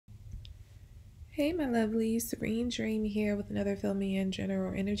Hey, my lovely, Serene Dream here with another filming and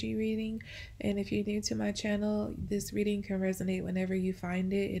general energy reading. And if you're new to my channel, this reading can resonate whenever you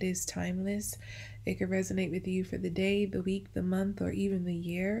find it. It is timeless. It can resonate with you for the day, the week, the month, or even the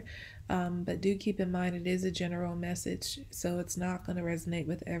year. But do keep in mind it is a general message, so it's not going to resonate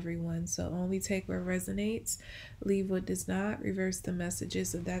with everyone. So only take what resonates, leave what does not, reverse the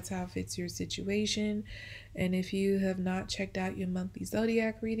messages if that's how it fits your situation. And if you have not checked out your monthly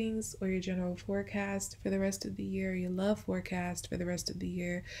zodiac readings or your general forecast for the rest of the year, your love forecast for the rest of the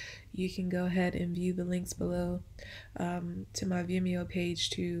year, you can go ahead and view the links below to my Vimeo page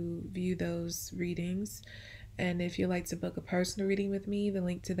to view those readings. And if you'd like to book a personal reading with me, the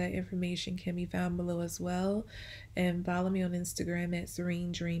link to that information can be found below as well. And follow me on Instagram at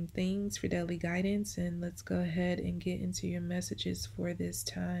Serene Dream Things for daily guidance. And let's go ahead and get into your messages for this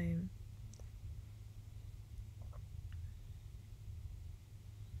time.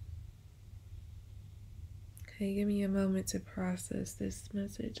 Okay, give me a moment to process this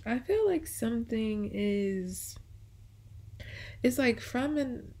message. I feel like something is, it's like from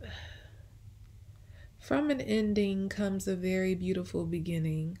an ending comes a very beautiful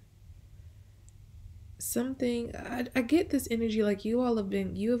beginning. Something I get this energy like you've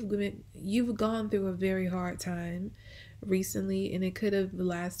gone through a very hard time recently, and it could have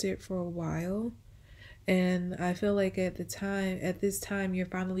lasted for a while. And I feel like at this time, you're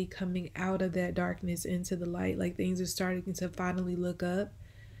finally coming out of that darkness into the light. Like things are starting to finally look up.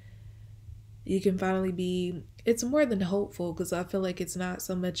 You can finally be, it's more than hopeful, because I feel like it's not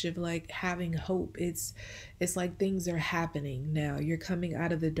so much of like having hope. It's like things are happening now. You're coming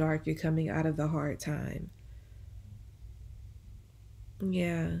out of the dark. You're coming out of the hard time.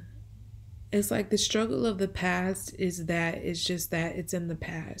 Yeah. It's like the struggle of the past is that it's just that it's in the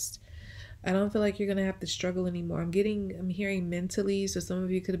past. I don't feel like you're gonna have to struggle anymore. I'm hearing mentally, so some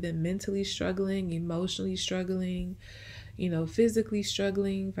of you could have been mentally struggling, emotionally struggling, physically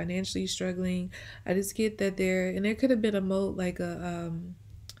struggling, financially struggling. I just get that there could have been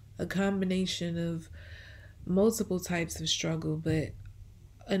a combination of multiple types of struggle, but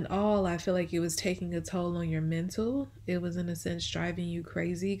in all, I feel like it was taking a toll on your mental. It was in a sense driving you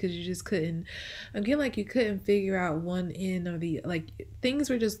crazy because you just couldn't. I'm getting like you couldn't figure out one end or the like. Things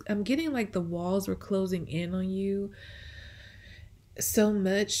were just. I'm getting like the walls were closing in on you so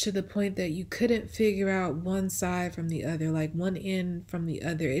much to the point that you couldn't figure out one side from the other, like one end from the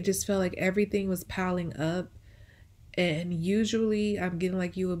other. It just felt like everything was piling up. And usually I'm getting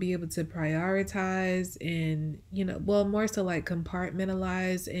like you will be able to prioritize and, well, more so like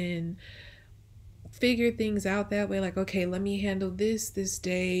compartmentalize and figure things out that way. Like, okay, let me handle this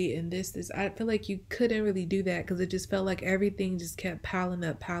day and this. I feel like you couldn't really do that because it just felt like everything just kept piling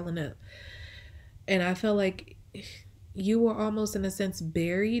up, piling up. And I felt like you were almost in a sense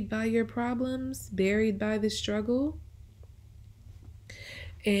buried by your problems, buried by the struggle.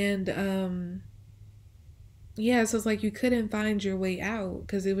 And yeah, so it's like you couldn't find your way out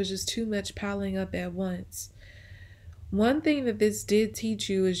because it was just too much piling up at once. One thing that this did teach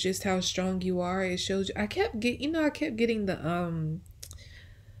you is just how strong you are. It shows you. I kept getting the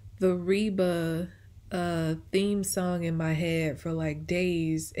Reba theme song in my head for like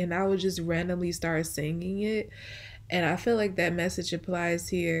days, and I would just randomly start singing it. And I feel like that message applies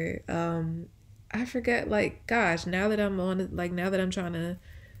here. I forget, like, gosh, now that I'm on it, like now that I'm trying to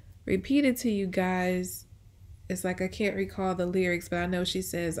repeat it to you guys, it's like I can't recall the lyrics, but I know she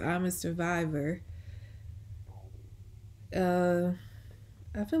says, "I'm a survivor." Uh,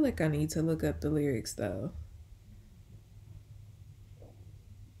 I feel like I need to look up the lyrics though.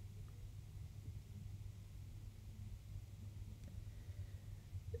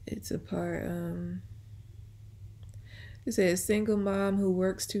 It's a part. It says, "Single mom who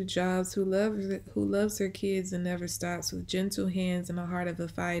works two jobs, who loves her kids and never stops, with gentle hands and a heart of a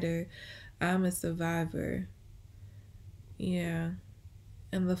fighter. I'm a survivor." Yeah,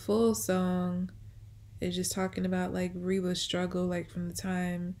 and the full song is just talking about like Reba's struggle, like from the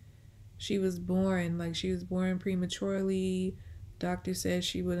time she was born. Like she was born prematurely. Doctor said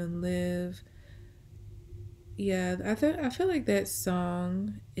she wouldn't live. Yeah, I feel like that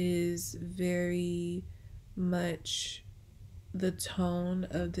song is very much the tone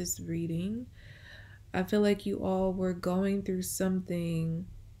of this reading. I feel like you all were going through something.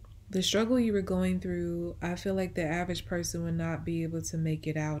 The struggle you were going through, I feel like the average person would not be able to make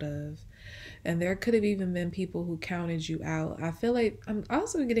it out of. And there could have even been people who counted you out. I feel like I'm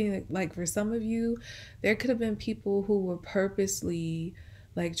also getting like for some of you, there could have been people who were purposely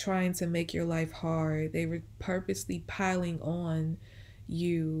like trying to make your life hard. They were purposely piling on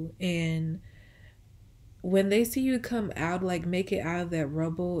you, and when they see you come out, like make it out of that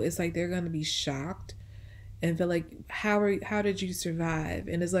rubble, it's like they're gonna be shocked and feel like, how did you survive?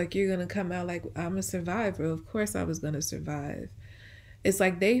 And it's like you're gonna come out like, I'm a survivor. Of course I was gonna survive. It's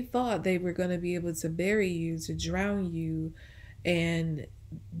like they thought they were gonna be able to bury you, to drown you, and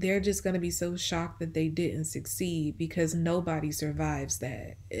they're just gonna be so shocked that they didn't succeed because nobody survives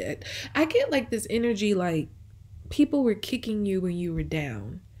that. I get like this energy like people were kicking you when you were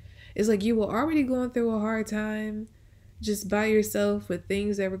down. It's like you were already going through a hard time just by yourself with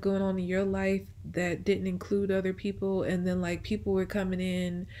things that were going on in your life that didn't include other people, and then like people were coming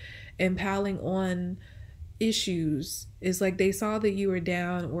in and piling on issues. It's like they saw that you were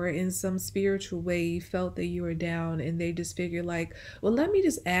down, or in some spiritual way felt that you were down, and they just figured like, well, let me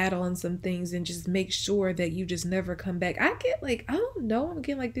just add on some things and just make sure that you just never come back. I get like, I don't know, I'm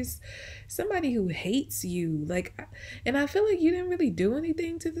getting like this, somebody who hates you, like, and I feel like you didn't really do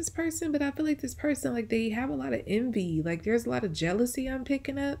anything to this person, but I feel like this person, like, they have a lot of envy, like there's a lot of jealousy I'm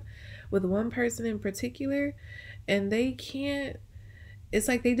picking up with one person in particular, and they can't, it's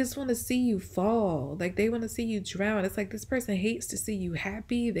like they just want to see you fall. Like they want to see you drown. It's like this person hates to see you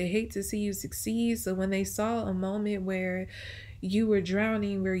happy. They hate to see you succeed. So when they saw a moment where you were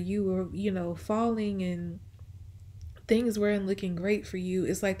drowning, where you were, falling and things weren't looking great for you,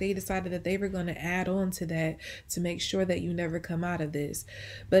 it's like they decided that they were going to add on to that to make sure that you never come out of this.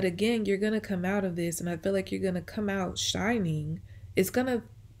 But again, you're going to come out of this, and I feel like you're going to come out shining. It's going to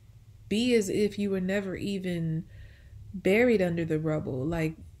be as if you were never even buried under the rubble.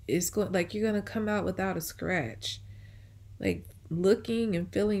 Like it's going, like you're gonna come out without a scratch, like looking and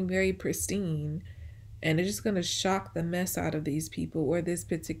feeling very pristine, and it's just gonna shock the mess out of these people or this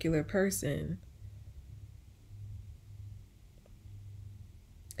particular person.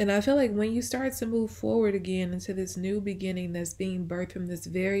 And I feel like when you start to move forward again into this new beginning that's being birthed from this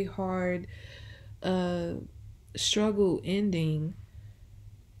very hard uh struggle ending,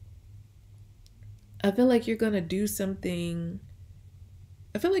 I feel like you're going to do something.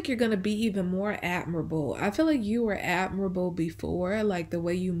 I feel like you're going to be even more admirable. I feel like you were admirable before, like the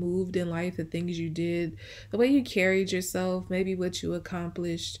way you moved in life, the things you did, the way you carried yourself, maybe what you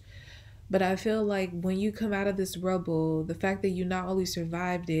accomplished. But I feel like when you come out of this rubble, the fact that you not only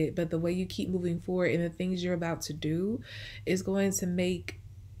survived it, but the way you keep moving forward and the things you're about to do is going to make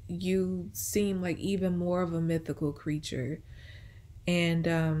you seem like even more of a mythical creature.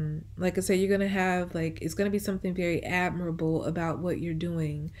 And like I said, you're gonna have, like, it's gonna be something very admirable about what you're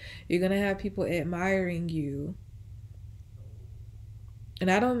doing. You're gonna have people admiring you, and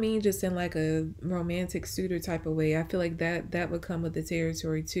I don't mean just in like a romantic suitor type of way. I feel like that would come with the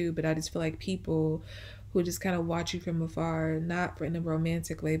territory too, but I just feel like people who just kind of watch you from afar, not in a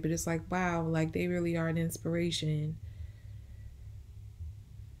romantic way, but it's like, wow, like they really are an inspiration.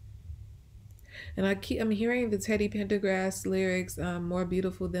 And I'm hearing the Teddy Pendergrass lyrics, more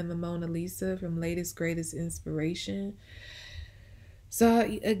beautiful than the Mona Lisa from Latest Greatest Inspiration. So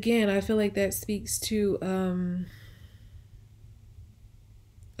again, I feel like that speaks to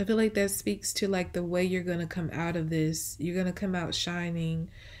I feel like that speaks to like the way you're gonna come out of this. You're gonna come out shining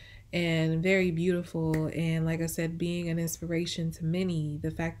and very beautiful, and like I said, being an inspiration to many.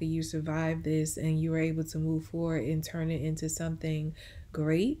 The fact that you survived this and you were able to move forward and turn it into something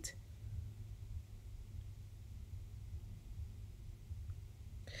great.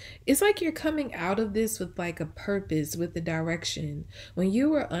 It's like you're coming out of this with like a purpose, with a direction. When you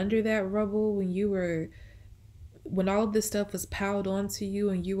were under that rubble, when all of this stuff was piled onto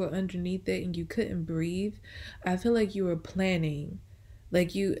you and you were underneath it and you couldn't breathe, I feel like you were planning.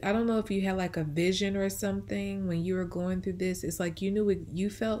 Like I don't know if you had like a vision or something when you were going through this. It's like you knew it,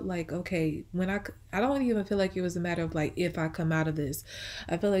 you felt like, okay, I don't even feel like it was a matter of like, if I come out of this.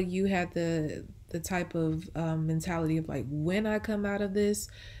 I feel like you had the type of mentality of like, when I come out of this,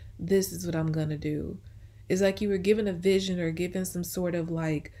 this is what I'm gonna do. It's like you were given a vision or given some sort of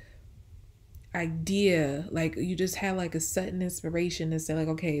like idea, like you just had like a sudden inspiration to say like,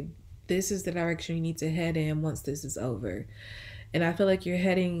 okay, this is the direction you need to head in once this is over. And I feel like you're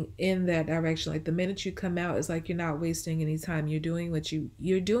heading in that direction. Like the minute you come out, it's like you're not wasting any time. You're doing what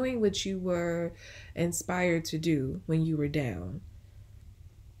you were inspired to do when you were down.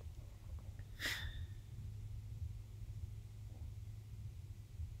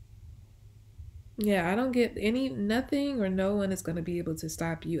 Yeah, I don't get nothing or no one is going to be able to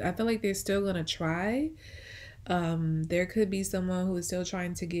stop you. I feel like they're still going to try. There could be someone who is still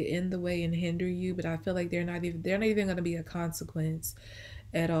trying to get in the way and hinder you, but I feel like they're not even going to be a consequence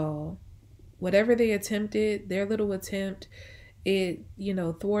at all. Whatever they attempted, their little attempt It,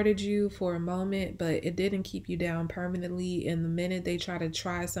 thwarted you for a moment, but it didn't keep you down permanently. And the minute they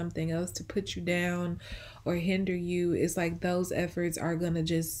try something else to put you down or hinder you, it's like those efforts are gonna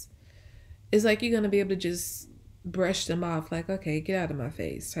just, it's like you're gonna be able to just brush them off, like, okay, get out of my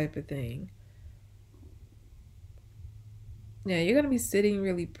face, type of thing. Yeah, you're gonna be sitting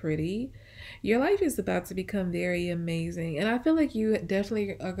really pretty. Your life is about to become very amazing. And I feel like you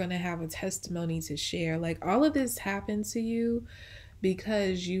definitely are gonna have a testimony to share. Like, all of this happened to you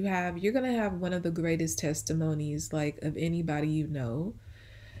because you're gonna have one of the greatest testimonies, like, of anybody you know.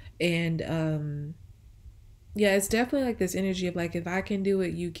 And yeah, it's definitely like this energy of like, if I can do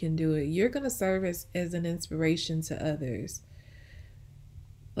it, you can do it. You're gonna serve as an inspiration to others.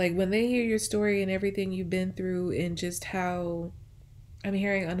 Like, when they hear your story and everything you've been through, and just how, I'm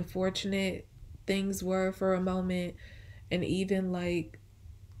hearing, unfortunate things were for a moment, and even like,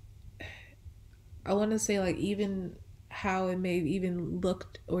 I want to say, like, even how it may have even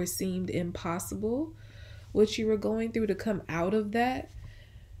looked or seemed impossible what you were going through, to come out of that.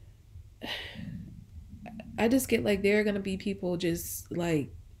 I just get like, there are going to be people just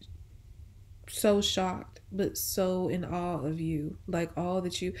like so shocked but so in awe of you, like all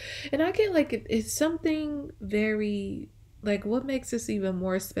that you, and I get like, it's something very, like, what makes this even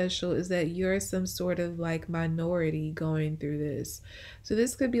more special is that you're some sort of like minority going through this. So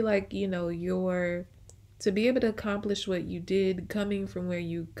this could be like, your, to be able to accomplish what you did, coming from where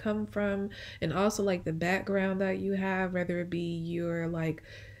you come from, and also like the background that you have, whether it be your like,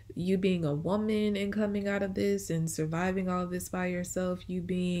 you being a woman and coming out of this and surviving all of this by yourself, you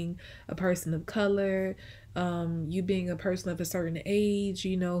being a person of color, you being a person of a certain age,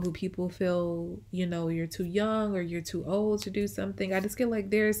 who people feel, you're too young or you're too old to do something. I just feel like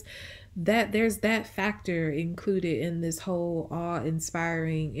there's that factor included in this whole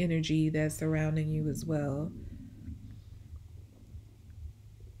awe-inspiring energy that's surrounding you as well.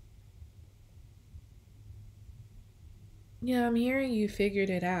 Yeah, I'm hearing you figured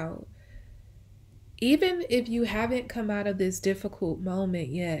it out. Even if you haven't come out of this difficult moment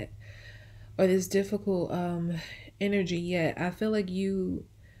yet, or this difficult energy yet, I feel like you,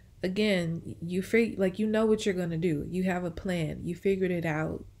 again, like, you know what you're going to do. You have a plan. You figured it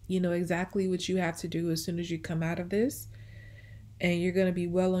out. You know exactly what you have to do as soon as you come out of this, and you're going to be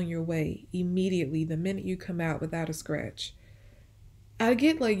well on your way immediately the minute you come out without a scratch. I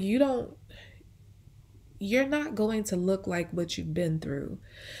get like, you're not going to look like what you've been through.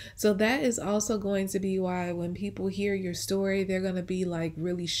 So that is also going to be why when people hear your story, they're going to be like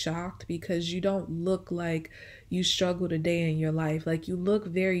really shocked, because you don't look like you struggled a day in your life. Like, you look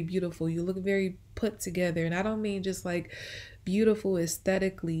very beautiful. You look very put together. And I don't mean just like beautiful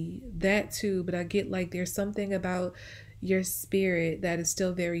aesthetically, that too, but I get like, there's something about your spirit that is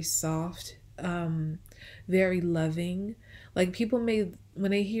still very soft, very loving. Like, people may,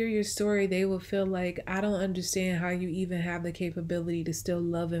 when they hear your story, they will feel like, I don't understand how you even have the capability to still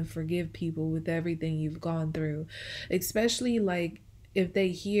love and forgive people with everything you've gone through. Especially like, if they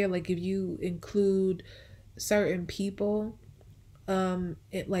hear, like, if you include certain people,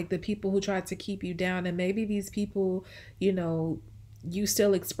 like the people who tried to keep you down, and maybe these people, you know, you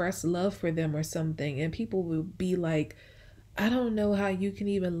still express love for them or something, and people will be like, I don't know how you can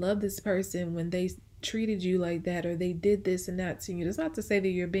even love this person when they treated you like that, or they did this and that to you. It's not to say that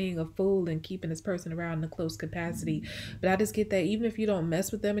you're being a fool and keeping this person around in a close capacity, but I just get that even if you don't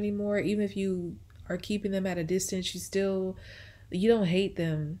mess with them anymore, even if you are keeping them at a distance, you don't hate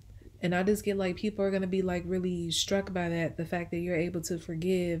them. And I just get like, people are going to be like really struck by that, the fact that you're able to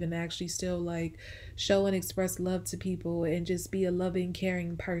forgive and actually still like show and express love to people and just be a loving,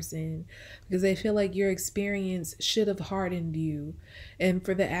 caring person, because they feel like your experience should have hardened you. And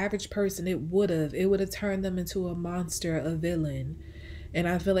for the average person, it would have turned them into a monster, a villain. And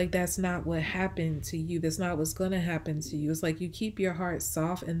I feel like that's not what happened to you. That's not what's going to happen to you. It's like, you keep your heart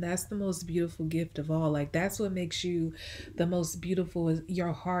soft, and that's the most beautiful gift of all. Like, that's what makes you the most beautiful, is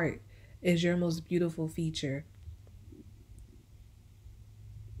your heart is your most beautiful feature.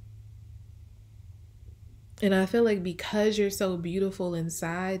 And I feel like, because you're so beautiful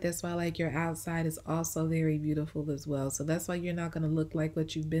inside, that's why like your outside is also very beautiful as well. So that's why you're not going to look like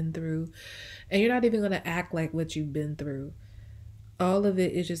what you've been through, and you're not even going to act like what you've been through. All of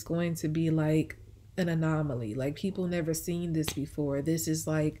it is just going to be like an anomaly. Like, people never seen this before. This is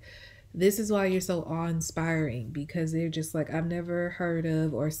why you're so awe-inspiring, because they're just like, I've never heard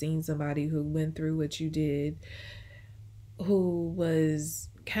of or seen somebody who went through what you did, who was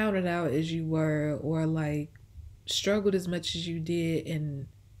counted out as you were, or like struggled as much as you did and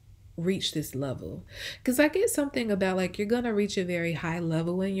reach this level. Because I get something about like, you're gonna reach a very high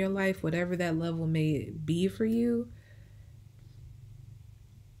level in your life, whatever that level may be for you.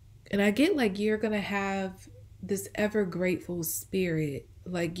 And I get like you're going to have this ever grateful spirit.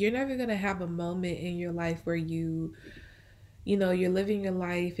 Like you're never going to have a moment in your life where you're living your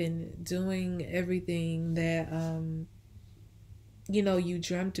life and doing everything that you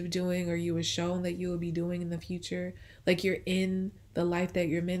dreamt of doing or you were shown that you will be doing in the future. Like you're in the life that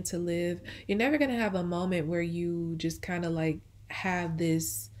you're meant to live. You're never going to have a moment where you just kind of like have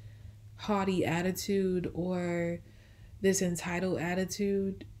this haughty attitude or this entitled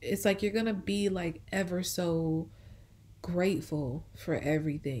attitude. It's like you're going to be like ever so grateful for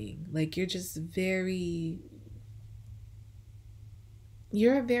everything. Like you're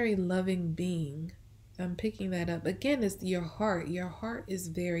a very loving being. I'm picking that up. Again, it's your heart. Your heart is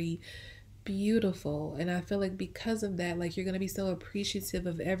very beautiful. And I feel like because of that, like you're going to be so appreciative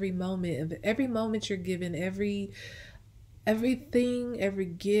of every moment you're given, everything, every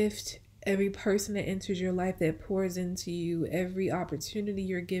gift, every person that enters your life that pours into you, every opportunity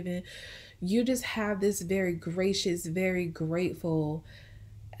you're given. You just have this very gracious, very grateful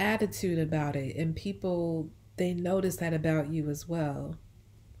attitude about it. And people, they notice that about you as well.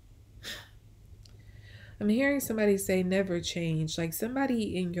 I'm hearing somebody say never change. Like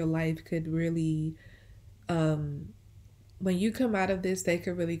somebody in your life could really, when you come out of this, they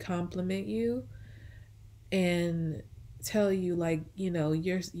could really compliment you and tell you like,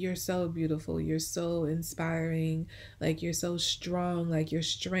 you're so beautiful, you're so inspiring, like you're so strong, like your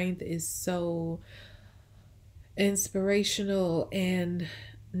strength is so inspirational, and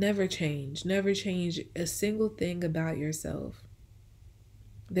never change a single thing about yourself.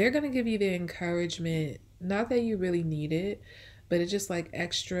 They're going to give you the encouragement, not that you really need it, but it's just like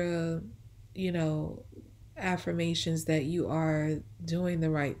extra, you know, affirmations that you are doing the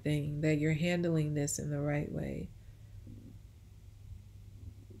right thing, that you're handling this in the right way.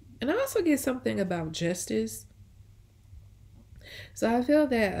 And I also get something about justice. So I feel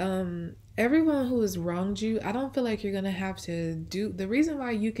that everyone who has wronged you, I don't feel like you're gonna have to do the reason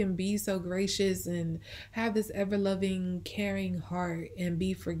why you can be so gracious and have this ever loving, caring heart and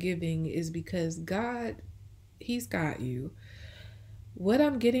be forgiving is because God, He's got you. What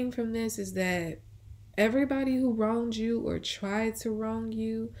I'm getting from this is that everybody who wronged you or tried to wrong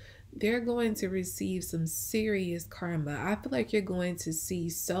you, they're going to receive some serious karma. I feel like you're going to see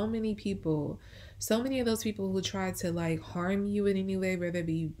so many people, so many of those people who tried to like harm you in any way, whether it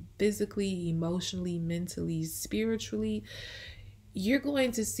be physically, emotionally, mentally, spiritually. You're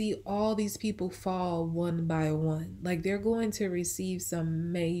going to see all these people fall one by one. Like they're going to receive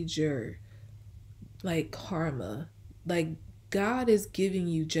some major like karma. Like God is giving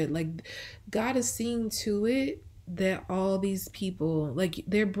you just like God is seeing to it that all these people like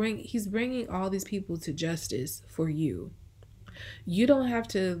he's bringing all these people to justice for you. You don't have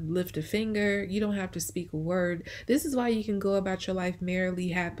to lift a finger, you don't have to speak a word. This is why you can go about your life merrily,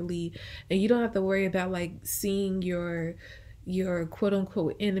 happily, and you don't have to worry about like seeing your quote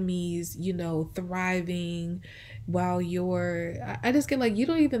unquote enemies, thriving while I just get like you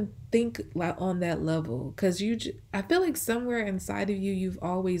don't even think like on that level because I feel like somewhere inside of you you've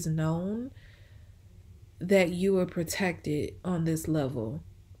always known that you were protected on this level.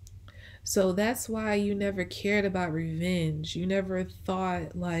 So that's why you never cared about revenge. You never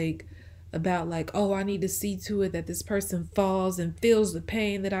thought like about like, oh, I need to see to it that this person falls and feels the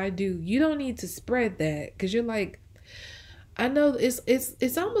pain that I do. You don't need to spread that because you're like, I know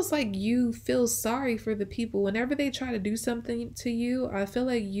it's almost like you feel sorry for the people whenever they try to do something to you. I feel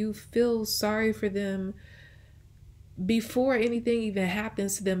like you feel sorry for them before anything even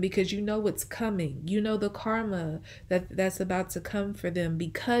happens to them because you know what's coming. You know the karma that's about to come for them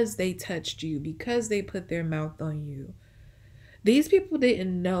because they touched you, because they put their mouth on you. These people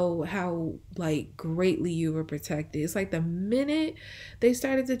didn't know how like greatly you were protected. It's like the minute they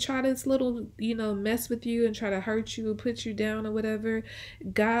started to try this little, mess with you and try to hurt you or put you down or whatever,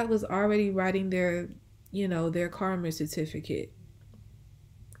 God was already writing their karma certificate.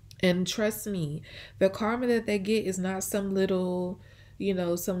 And trust me, the karma that they get is not some little,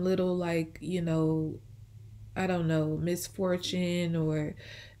 like, I don't know, misfortune or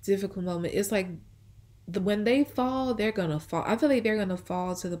difficult moment. It's like when they fall, they're going to fall. I feel like they're going to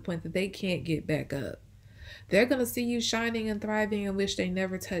fall to the point that they can't get back up. They're going to see you shining and thriving and wish they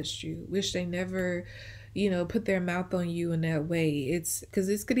never touched you, wish they never, put their mouth on you in that way. It's because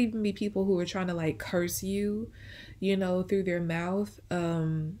this could even be people who are trying to like curse you, through their mouth.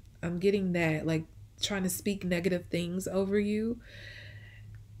 I'm getting that, like trying to speak negative things over you.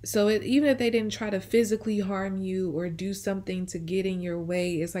 So even if they didn't try to physically harm you or do something to get in your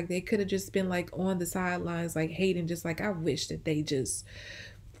way, it's like they could have just been like on the sidelines, like hating, just like I wish that they just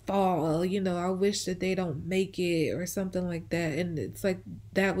fall, you know, I wish that they don't make it or something like that. And it's like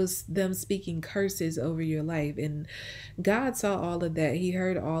that was them speaking curses over your life. And God saw all of that. He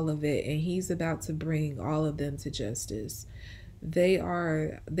heard all of it, and he's about to bring all of them to justice. They're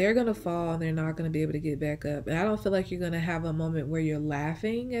gonna fall, and they're not gonna be able to get back up. And I don't feel like you're gonna have a moment where you're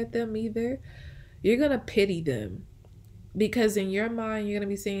laughing at them either. You're gonna pity them, because in your mind you're gonna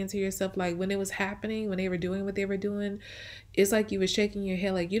be saying to yourself, like, when it was happening, when they were doing what they were doing, it's like you were shaking your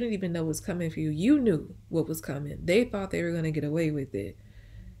head, like you didn't even know what's coming for you. You knew what was coming. They thought they were gonna get away with it.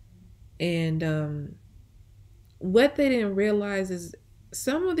 And what they didn't realize is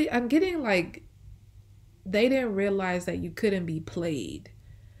some of the I'm getting like they didn't realize that you couldn't be played.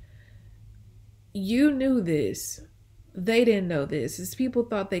 You knew this. They didn't know this. Is people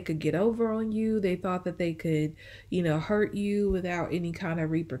thought they could get over on you. They thought that they could, you know, hurt you without any kind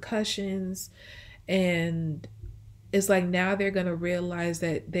of repercussions. And it's like now they're going to realize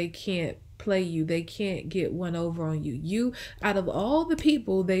that they can't play you. They can't get one over on you. You, out of all the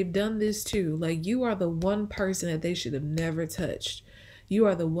people they've done this to, like, you are the one person that they should have never touched. You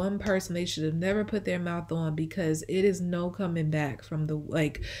are the one person they should have never put their mouth on, because it is no coming back from the,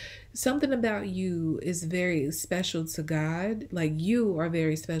 like, something about you is very special to God. Like, you are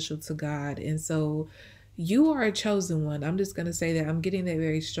very special to God. And so you are a chosen one. I'm just going to say that. I'm getting that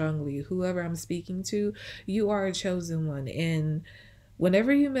very strongly. Whoever I'm speaking to, you are a chosen one. And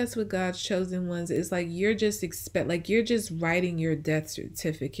whenever you mess with God's chosen ones, it's like you're just you're just writing your death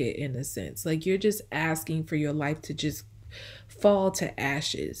certificate in a sense. Like, you're just asking for your life to just fall to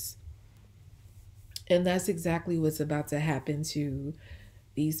ashes. And that's exactly what's about to happen to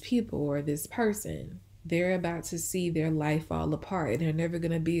these people or this person. They're about to see their life fall apart, and they're never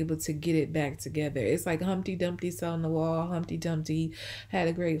going to be able to get it back together. It's like Humpty Dumpty sat on the wall. Humpty Dumpty had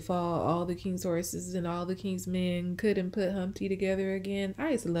a great fall. All the king's horses and all the king's men couldn't put Humpty together again.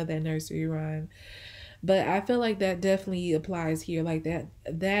 I used to love that nursery rhyme. But I feel like that definitely applies here. Like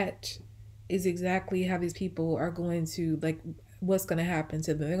that is exactly how these people are going to, like, what's going to happen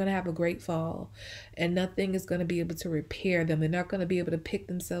to them. They're going to have a great fall, and nothing is going to be able to repair them. They're not going to be able to pick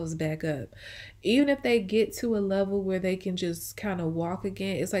themselves back up. Even if they get to a level where they can just kind of walk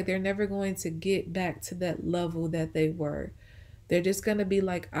again, it's like they're never going to get back to that level that they were. They're just going to be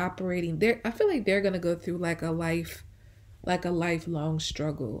like operating there. I feel like they're going to go through like a lifelong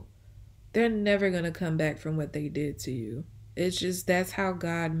struggle. They're never going to come back from what they did to you. It's just, that's how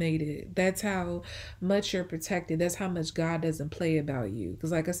God made it. That's how much you're protected. That's how much God doesn't play about you.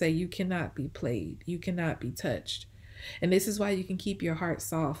 Because like I say, you cannot be played. You cannot be touched. And this is why you can keep your heart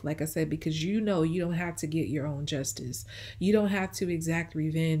soft, like I said, because you know you don't have to get your own justice. You don't have to exact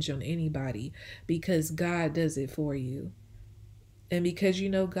revenge on anybody, because God does it for you. And because you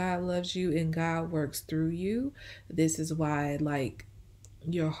know God loves you and God works through you, this is why, like,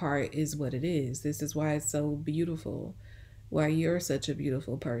 your heart is what it is. This is why it's so beautiful. Why you're such a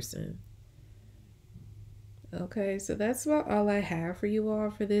beautiful person. Okay, so that's about all I have for you all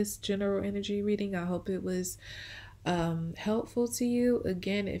for this general energy reading. I hope it was helpful to you.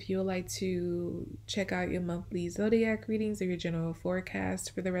 Again, if you would like to check out your monthly zodiac readings or your general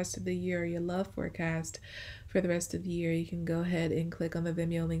forecast for the rest of the year, or your love forecast for the rest of the year, you can go ahead and click on the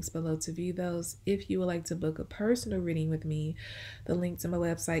Vimeo links below to view those. If you would like to book a personal reading with me, the link to my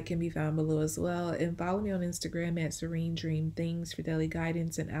website can be found below as well. And follow me on Instagram at Serene Dream Things for daily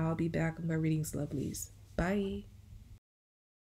guidance, and I'll be back with my readings, lovelies. Bye.